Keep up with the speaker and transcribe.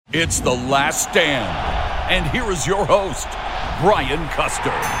It's The Last Stand. And here is your host, Brian Custer.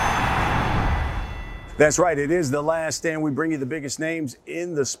 That's right. It is The Last Stand. We bring you the biggest names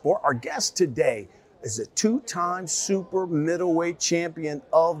in the sport. Our guest today is a two-time super middleweight champion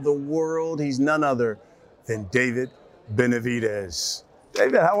of the world. He's none other than David Benavidez.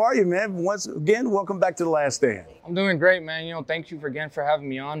 David, how are you, man? Once again, welcome back to The Last Stand. I'm doing great, man. Thank you again for having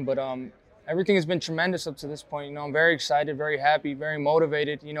me on. But everything has been tremendous up to this point. I'm very excited, very happy, very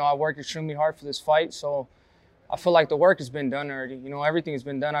motivated. I worked extremely hard for this fight, so I feel like the work has been done already. Everything has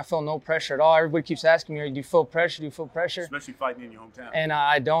been done. I feel no pressure at all. Everybody keeps asking me, do you feel pressure? Do you feel pressure? Especially fighting in your hometown. And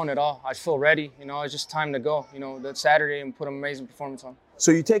I don't at all. I feel ready. It's just time to go. That Saturday and put an amazing performance on.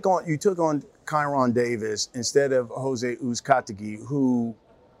 So you took on Kieran Davis instead of Jose Uzcategui, who,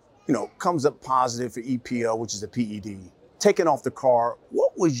 comes up positive for EPO, which is a PED. Taken off the card,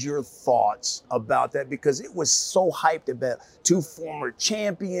 what was your thoughts about that? Because it was so hyped about two former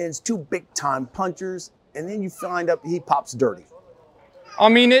champions, two big-time punchers, and then you find out he pops dirty. I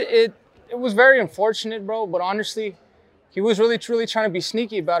mean, it was very unfortunate, bro, but honestly, he was really, truly trying to be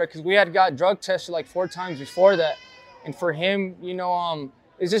sneaky about it because we had got drug tested like 4 times before that. And for him,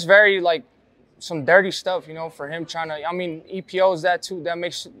 it's just very, some dirty stuff, for him trying to, EPO is that too. That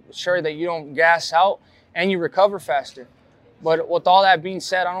makes sure that you don't gas out and you recover faster. But with all that being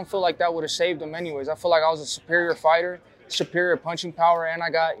said, I don't feel like that would have saved him anyways. I feel like I was a superior fighter, superior punching power, and I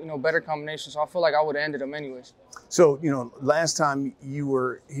got, better combinations. So I feel like I would have ended him anyways. So, last time you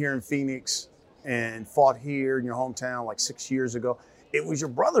were here in Phoenix and fought here in your hometown like 6 years ago, it was your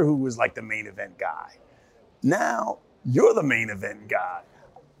brother who was like the main event guy. Now you're the main event guy.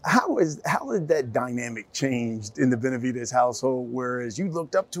 How did that dynamic changed in the Benavidez household? Whereas you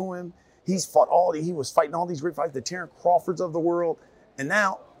looked up to him, he was fighting all these great fights, the Terrence Crawfords of the world, and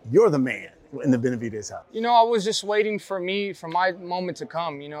now you're the man in the Benavidez house. I was just waiting for my moment to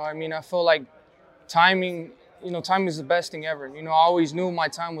come. I feel like timing, time is the best thing ever. I always knew my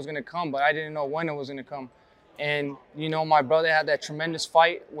time was gonna come, but I didn't know when it was gonna come. And, my brother had that tremendous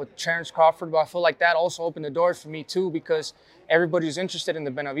fight with Terrence Crawford, but I feel like that also opened the doors for me too, because everybody's interested in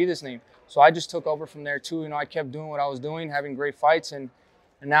the Benavidez name. So I just took over from there too. I kept doing what I was doing, having great fights. And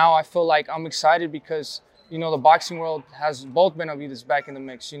now I feel like I'm excited because, the boxing world has both Benavidez back in the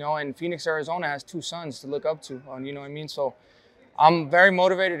mix, and Phoenix, Arizona has 2 sons to look up to, you know what I mean? So I'm very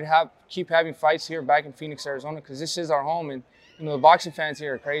motivated to keep having fights here back in Phoenix, Arizona, because this is our home. And, the boxing fans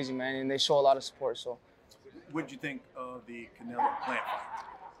here are crazy, man, and they show a lot of support. So. What did you think of the Canelo Plant fight?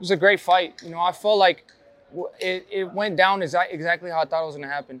 It was a great fight. I felt like it went down exactly how I thought it was going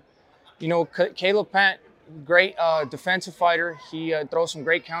to happen. Caleb Plant, great defensive fighter. He throws some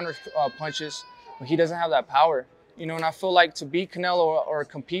great counter punches, but he doesn't have that power. And I feel like to beat Canelo or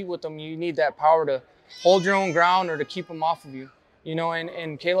compete with him, you need that power to hold your own ground or to keep him off of you.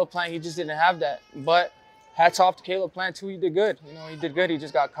 And Caleb Plant, he just didn't have that. But hats off to Caleb Plant too. He did good. He did good. He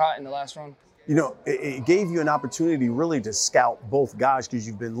just got caught in the last round. It gave you an opportunity really to scout both guys because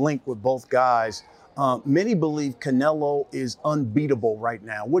you've been linked with both guys. Many believe Canelo is unbeatable right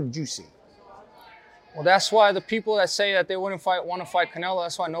now. What did you see? Well, that's why the people that say that they wouldn't want to fight Canelo,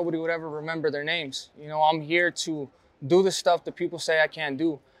 that's why nobody would ever remember their names. I'm here to do the stuff that people say I can't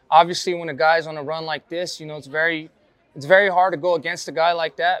do. Obviously, when a guy's on a run like this, it's very hard to go against a guy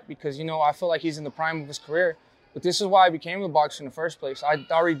like that because, I feel like he's in the prime of his career. But this is why I became a boxer in the first place. I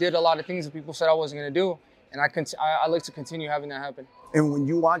already did a lot of things that people said I wasn't going to do, and I like to continue having that happen. And when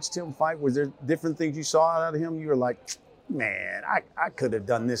you watched him fight, was there different things you saw out of him? You were like, man, I could have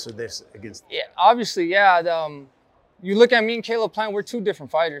done this or this against him. Yeah, obviously, yeah. You look at me and Caleb Plant, we're two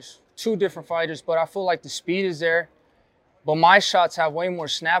different fighters, but I feel like the speed is there. But my shots have way more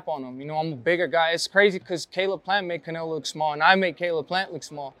snap on them. I'm a bigger guy. It's crazy because Caleb Plant made Canelo look small, and I made Caleb Plant look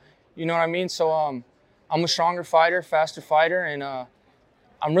small. You know what I mean? So I'm a stronger fighter, faster fighter, and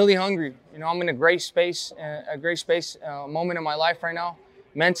I'm really hungry. I'm in a great space, moment in my life right now,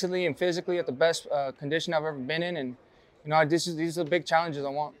 mentally and physically at the best condition I've ever been in. And, these are the big challenges I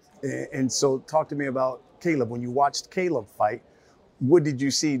want. And so talk to me about Caleb. When you watched Caleb fight, what did you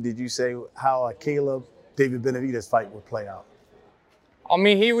see? Did you say how a David Benavidez fight would play out? I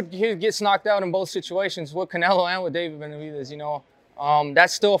mean, he gets knocked out in both situations with Canelo and with David Benavidez,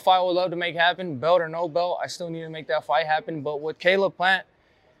 That's still a fight I would love to make happen, belt or no belt. I still need to make that fight happen. But with Caleb Plant,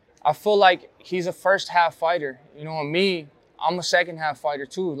 I feel like he's a first half fighter. And me, I'm a second half fighter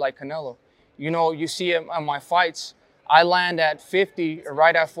too, like Canelo. You see it on my fights, I land at 50 or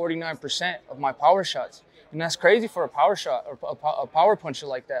right at 49% of my power shots. And that's crazy for a power shot or a power puncher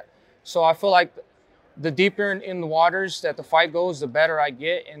like that. So I feel like the deeper in the waters that the fight goes, the better I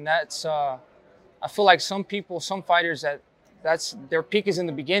get. And that's, I feel like some fighters that their peak is in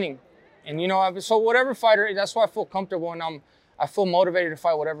the beginning. And, you know, so whatever fighter, that's why I feel comfortable and I feel motivated to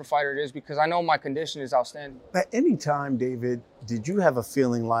fight whatever fighter it is because I know my condition is outstanding. At any time, David, did you have a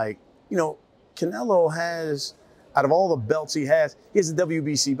feeling like, you know, Canelo has, out of all the belts he has a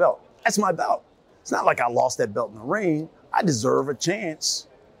WBC belt. That's my belt. It's not like I lost that belt in the ring. I deserve a chance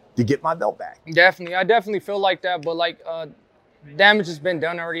to get my belt back. Definitely. I definitely feel like that. But, like, damage has been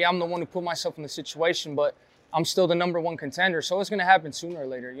done already. I'm the one who put myself in the situation, but I'm still the #1 contender. So it's going to happen sooner or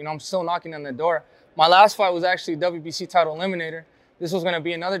later. You know, I'm still knocking on the door. My last fight was actually a WBC title eliminator. This was going to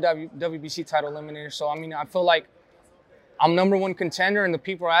be another WBC title eliminator. So, I mean, I feel like I'm #1 contender and the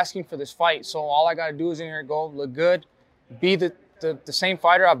people are asking for this fight. So all I got to do is in here go, look good, be the same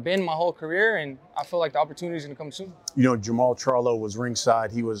fighter I've been my whole career, and I feel like the opportunity is going to come soon. You know, Jermall Charlo was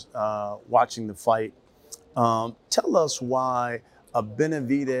ringside. He was watching the fight. Tell us why a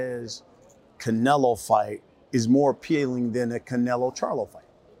Benavidez-Canelo fight is more appealing than a Canelo-Charlo fight.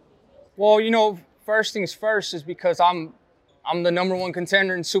 Well, you know, first things first is because I'm the #1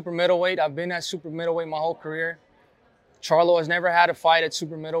 contender in super middleweight. I've been at super middleweight my whole career. Charlo has never had a fight at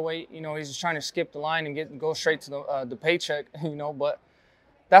super middleweight. You know, he's just trying to skip the line and go straight to the paycheck, you know. But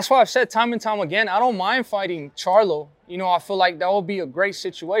that's why I've said time and time again, I don't mind fighting Charlo. You know, I feel like that would be a great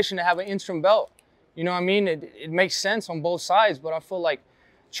situation to have an interim belt. You know what I mean? It makes sense on both sides, but I feel like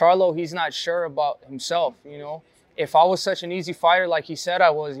Charlo, he's not sure about himself, you know. If I was such an easy fighter like he said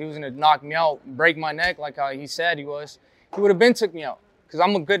I was, he was going to knock me out, break my neck like how he said he was, he would have been took me out. Because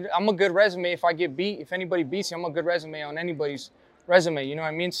I'm a good resume. If I get beat, if anybody beats me, I'm a good resume on anybody's resume. You know what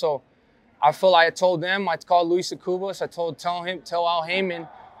I mean? So I feel like I told them, I called Luis Cubas, I tell Al Heyman,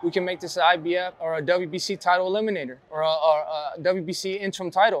 we can make this an IBF or a WBC title eliminator or a WBC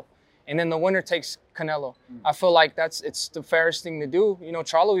interim title. And then the winner takes Canelo. I feel like it's the fairest thing to do. You know,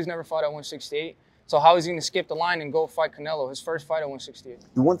 Charlo, he's never fought at 168. So how is he going to skip the line and go fight Canelo, his first fight at 168?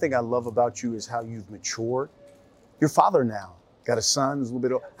 The one thing I love about you is how you've matured. You're father now. Got a son who's a little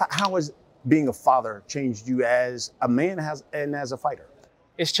bit old. How has being a father changed you as a man and as a fighter?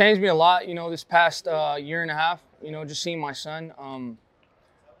 It's changed me a lot, you know, this past year and a half, you know, just seeing my son.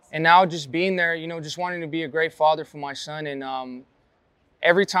 And now just being there, you know, just wanting to be a great father for my son. And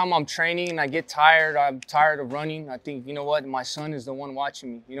every time I'm training and I get tired, I'm tired of running, I think, you know what, my son is the one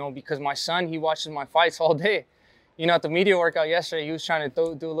watching me, you know, because my son, he watches my fights all day. You know, at the media workout yesterday, he was trying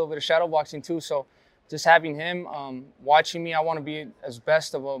to do a little bit of shadow boxing too. So just having him watching me, I want to be as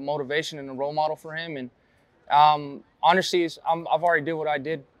best of a motivation and a role model for him. And honestly, I've already did what I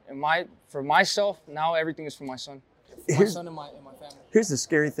did for myself. Now everything is for my son. My son and my family. Here's the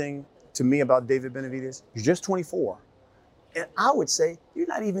scary thing to me about David Benavidez. You're just 24. And I would say you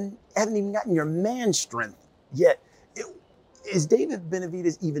haven't even gotten your man strength yet. Is David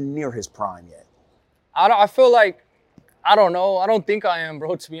Benavidez even near his prime yet? I feel like, I don't know. I don't think I am,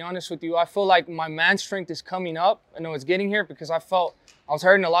 bro, to be honest with you. I feel like my man strength is coming up. I know it's getting here because I was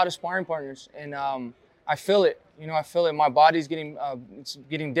hurting a lot of sparring partners. And I feel it. You know, I feel it. My body's getting, it's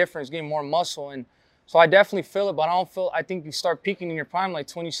getting different. It's getting more muscle. And so I definitely feel it, but I think you start peaking in your prime like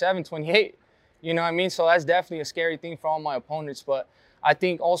 27, 28. You know what I mean? So that's definitely a scary thing for all my opponents. But I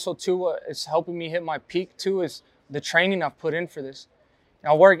think also, too, it's helping me hit my peak, too, is the training I've put in for this.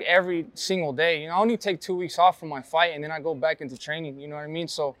 I work every single day. You know, I only take 2 weeks off from my fight, and then I go back into training. You know what I mean?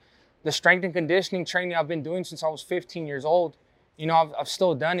 So the strength and conditioning training I've been doing since I was 15 years old, you know, I've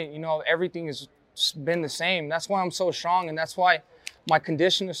still done it. You know, everything has been the same. That's why I'm so strong, and that's why my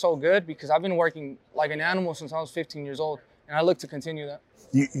condition is so good, because I've been working like an animal since I was 15 years old, and I look to continue that.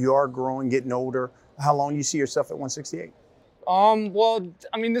 You are growing, getting older. How long do you see yourself at 168? Well,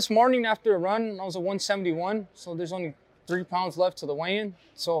 I mean, this morning after a run, I was at 171, so there's only 3 pounds left to the weigh-in.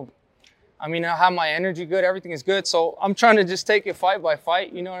 So, I mean, I have my energy good, everything is good. So I'm trying to just take it fight by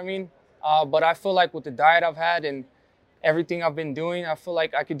fight, you know what I mean? But I feel like with the diet I've had and everything I've been doing, I feel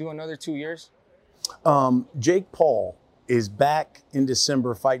like I could do another 2 years. Jake Paul is back in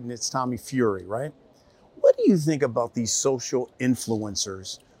December fighting its Tommy Fury, right? What do you think about these social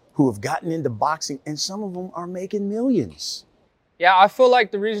influencers who have gotten into boxing, and some of them are making millions? Yeah, I feel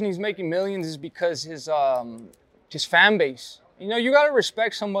like the reason he's making millions is because his fan base. You know, you got to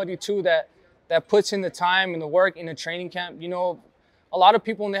respect somebody, too, that puts in the time and the work in a training camp. You know, a lot of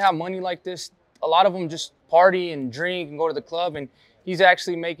people, when they have money like this, a lot of them just party and drink and go to the club, and he's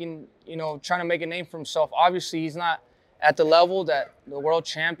actually making, you know, trying to make a name for himself. Obviously, he's not at the level that the world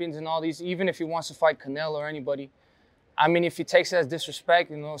champions and all these, even if he wants to fight Canelo or anybody. I mean, if he takes it as disrespect,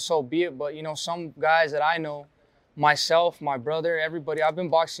 you know, so be it. But, you know, some guys that I know, myself, my brother, everybody, I've been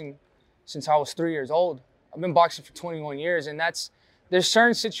boxing since I was 3 years old. I've been boxing for 21 years, and there's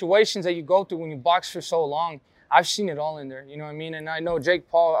certain situations that you go through when you box for so long. I've seen it all in there. You know what I mean? And I know Jake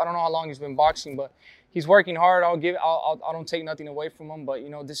Paul. I don't know how long he's been boxing, but he's working hard. I don't take nothing away from him. But you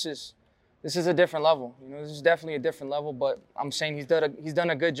know, this is a different level. You know, this is definitely a different level. But I'm saying he's done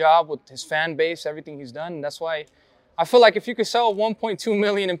a good job with his fan base, everything he's done, and that's why. I feel like if you could sell 1.2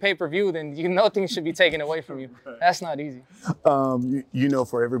 million in pay-per-view, then nothing should be taken away from you. That's not easy. You know,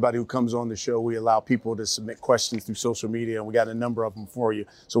 for everybody who comes on the show, we allow people to submit questions through social media, and we got a number of them for you,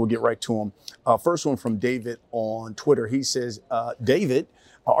 so we'll get right to them. First one from David on Twitter. He says, David,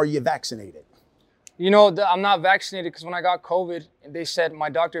 are you vaccinated? You know, I'm not vaccinated because when I got COVID, they said my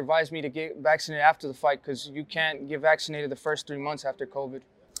doctor advised me to get vaccinated after the fight because you can't get vaccinated the first 3 months after COVID.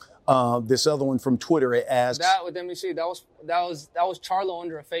 This other one from Twitter, it asks. Let me see. That was Charlo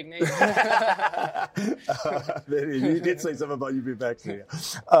under a fake name. You did say something about you being vaccinated.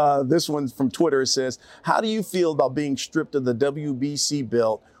 This one from Twitter says, how do you feel about being stripped of the WBC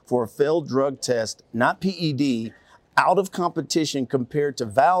belt for a failed drug test, not PED, out of competition compared to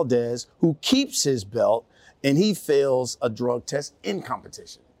Valdez, who keeps his belt and he fails a drug test in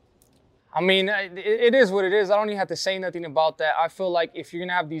competition? I mean, it is what it is. I don't even have to say nothing about that. I feel like if you're going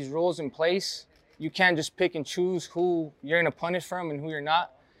to have these rules in place, you can't just pick and choose who you're going to punish from and who you're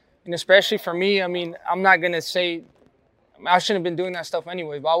not. And especially for me, I mean, I'm not going to say, I shouldn't have been doing that stuff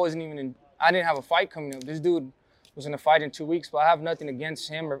anyway, but I didn't have a fight coming up. This dude was in a fight in 2 weeks, but I have nothing against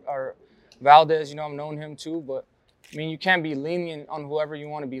him or Valdez. You know, I've known him too, but I mean, you can't be lenient on whoever you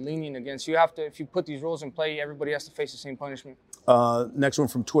want to be lenient against. You have to, if you put these rules in play, everybody has to face the same punishment. Next one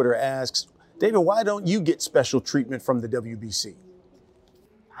from Twitter asks, David, why don't you get special treatment from the WBC?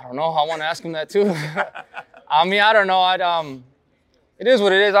 I don't know. I want to ask him that too. I mean, I don't know. It is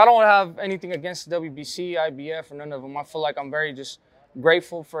what it is. I don't have anything against the WBC, IBF, or none of them. I feel like I'm very just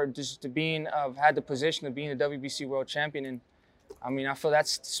grateful for just I've had the position of being a WBC world champion. And I mean, I feel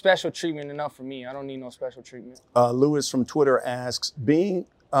that's special treatment enough for me. I don't need no special treatment. Lewis from Twitter asks, being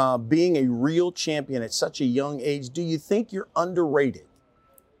a real champion at such a young age, do you think you're underrated?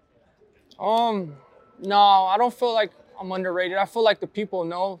 No, I don't feel like I'm underrated. I feel like the people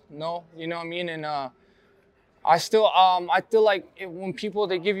know, you know what I mean? And I feel like when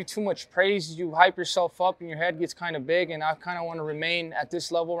they give you too much praise, you hype yourself up and your head gets kind of big. And I kind of want to remain at this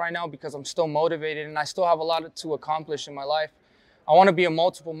level right now because I'm still motivated and I still have a lot to accomplish in my life. I want to be a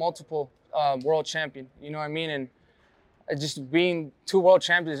multiple world champion, you know what I mean? And just being 2 world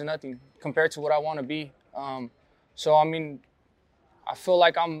champions is nothing compared to what I want to be. So, I mean, I feel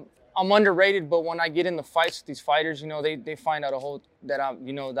like I'm underrated, but when I get in the fights with these fighters, you know, they find out that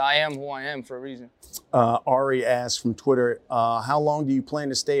I am who I am for a reason. Ari asks from Twitter, how long do you plan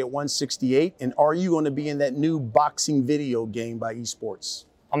to stay at 168? And are you going to be in that new boxing video game by eSports?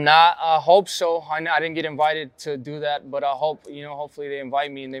 I'm not. I hope so. I didn't get invited to do that, but I hope, hopefully they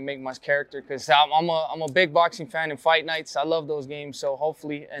invite me and they make my character because I'm a big boxing fan and fight nights. I love those games, so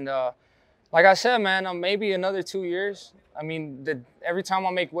hopefully. And like I said, man, maybe another 2 years. I mean, every time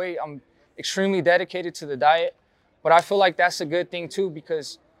I make weight, I'm extremely dedicated to the diet, but I feel like that's a good thing too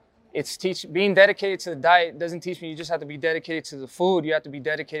because being dedicated to the diet doesn't teach me you just have to be dedicated to the food. You have to be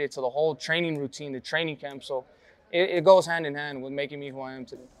dedicated to the whole training routine, the training camp. So it goes hand in hand with making me who I am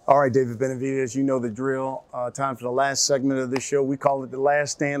today. All right, David Benavidez, you know the drill. Time for the last segment of this show. We call it The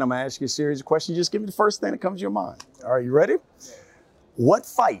Last Stand. I'm going to ask you a series of questions. Just give me the first thing that comes to your mind. All right, you ready? What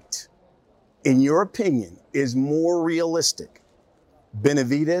fight, in your opinion, is more realistic?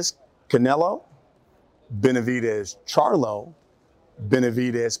 Benavidez, Canelo, Benavidez, Charlo,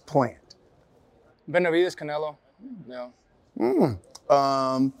 Benavidez, Plant? Benavidez, Canelo, yeah.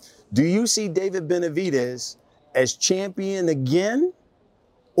 Do you see David Benavidez as champion again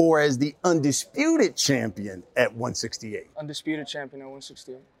or as the undisputed champion at 168? Undisputed champion at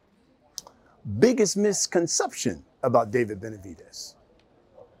 168. Biggest misconception about David Benavidez?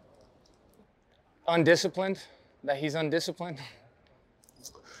 Undisciplined, that he's undisciplined.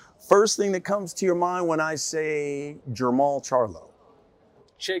 First thing that comes to your mind when I say Jermall Charlo?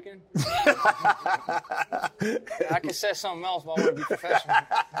 Chicken. I can say something else, but I want to be professional.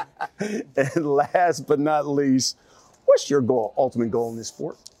 And last but not least, what's your ultimate goal in this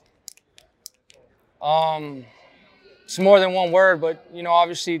sport? It's more than one word, but,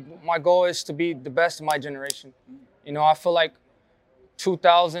 obviously my goal is to be the best of my generation. I feel like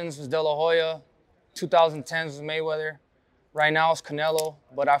 2000s was De La Hoya, 2010s was Mayweather. Right now it's Canelo,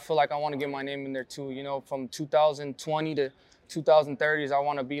 but I feel like I want to get my name in there too. From 2020 to 2030s, I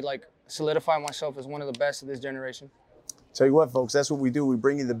want to solidify myself as one of the best of this generation. Tell you what, folks, that's what we do. We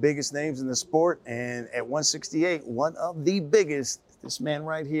bring you the biggest names in the sport. And at 168, one of the biggest, this man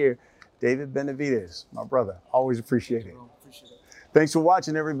right here, David Benavidez, my brother. Always appreciate it. Thanks for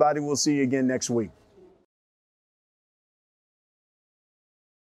watching, everybody. We'll see you again next week.